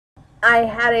I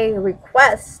had a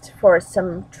request for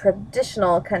some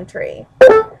traditional country.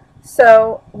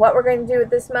 So what we're going to do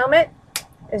at this moment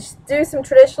is do some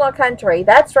traditional country.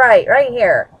 That's right, right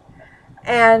here.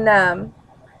 And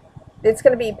it's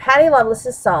going to be Patty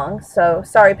Loveless's song. So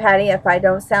sorry, Patty, if I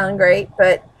don't sound great,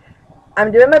 but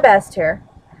I'm doing my best here.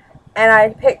 And I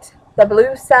picked the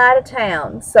blue side of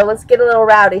town. So let's get a little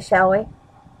rowdy, shall we?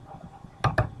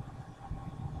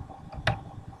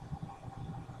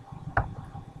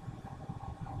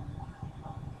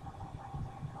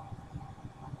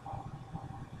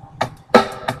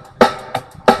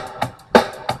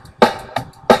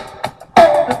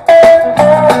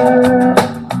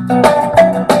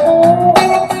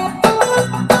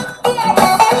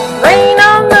 Rain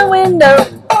on the window,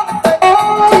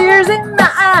 tears in the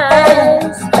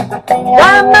eyes.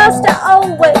 Why must I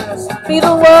always be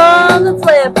the one that's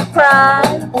left to cry?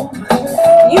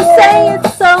 You say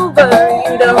it's over,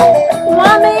 you don't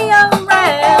want me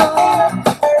around.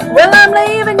 Well, I'm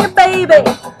leaving you, baby,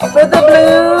 for the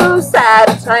blue side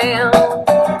of town.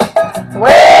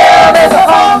 Well, there's a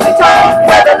honky tonk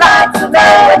where the lights are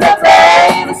low and they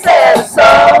play the saddest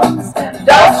songs.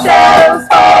 Dark shadows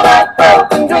fall like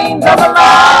broken dreams of the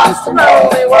lost and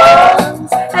lonely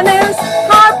ones. And there's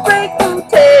Heartbreak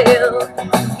Hotel,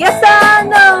 yes, I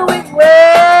know it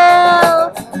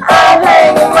well. I'll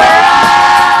hang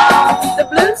around the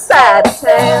blue side of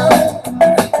town.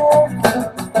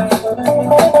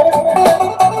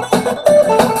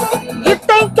 You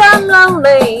think I'm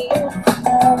lonely?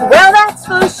 Well, that's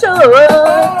for sure.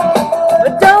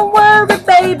 But don't worry,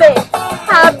 baby,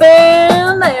 I've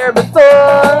been there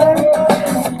before.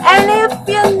 And if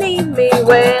you need me,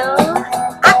 well,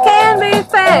 I can be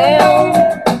found,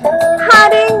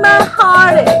 hiding my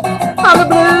heartache on the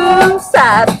blue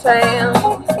side of town.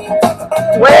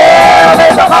 Well,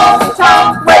 there's a honky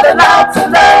tonk where the lights are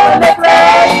low and they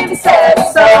play the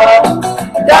saddest songs.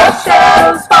 Dark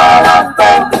shadows fall on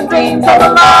broken dreams of the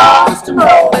lost and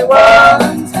lonely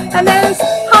ones. And there's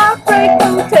Heartbreak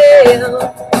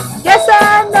Hotel, yes,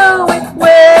 I know it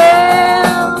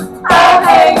well. I'll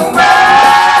hang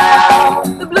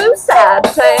around the blue side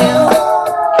of town.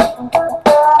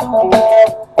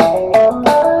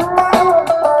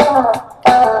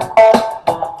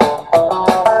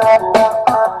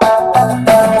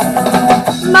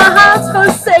 My heart's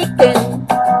forsaken,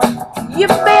 you've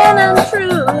been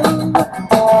untrue.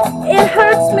 It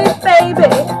hurts me, baby,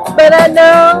 but I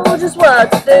know just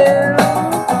what to do.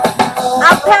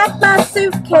 I'll pack my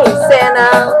suitcase and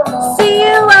I'll see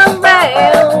you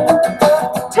around.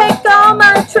 Take all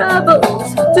my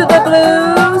troubles to the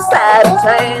blue side of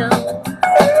town.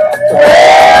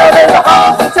 Well, there's a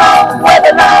honky tonk where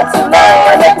the lights are low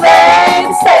and they play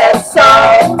the sad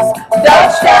songs.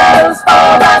 Dark shadows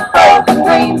fall like broken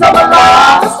dreams of the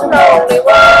lost and lonely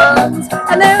ones.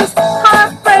 And there's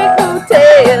Heartbreak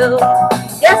Hotel,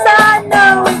 yes, I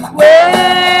know it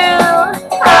well.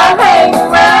 I'll hang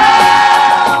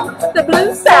around the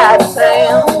blue side of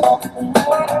town.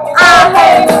 I'll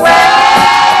hang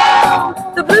around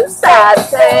the blue side of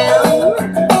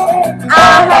town.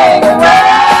 I'll hang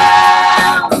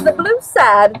around the blue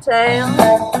side of town.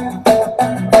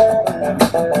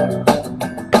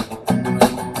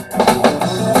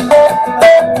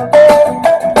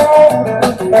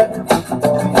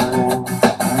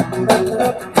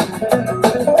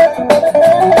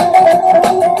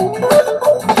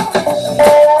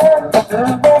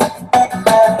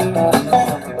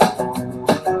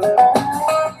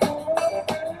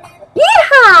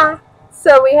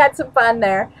 So we had some fun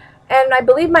there. And I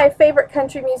believe my favorite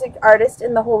country music artist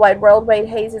in the whole wide world, Wade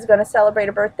Hayes, is going to celebrate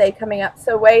a birthday coming up.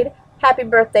 So Wade, happy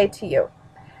birthday to you.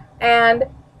 And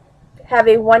have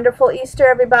a wonderful Easter,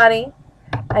 everybody.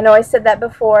 I know I said that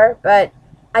before, but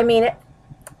I mean it.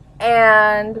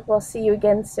 And we'll see you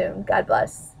again soon. God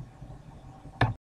bless.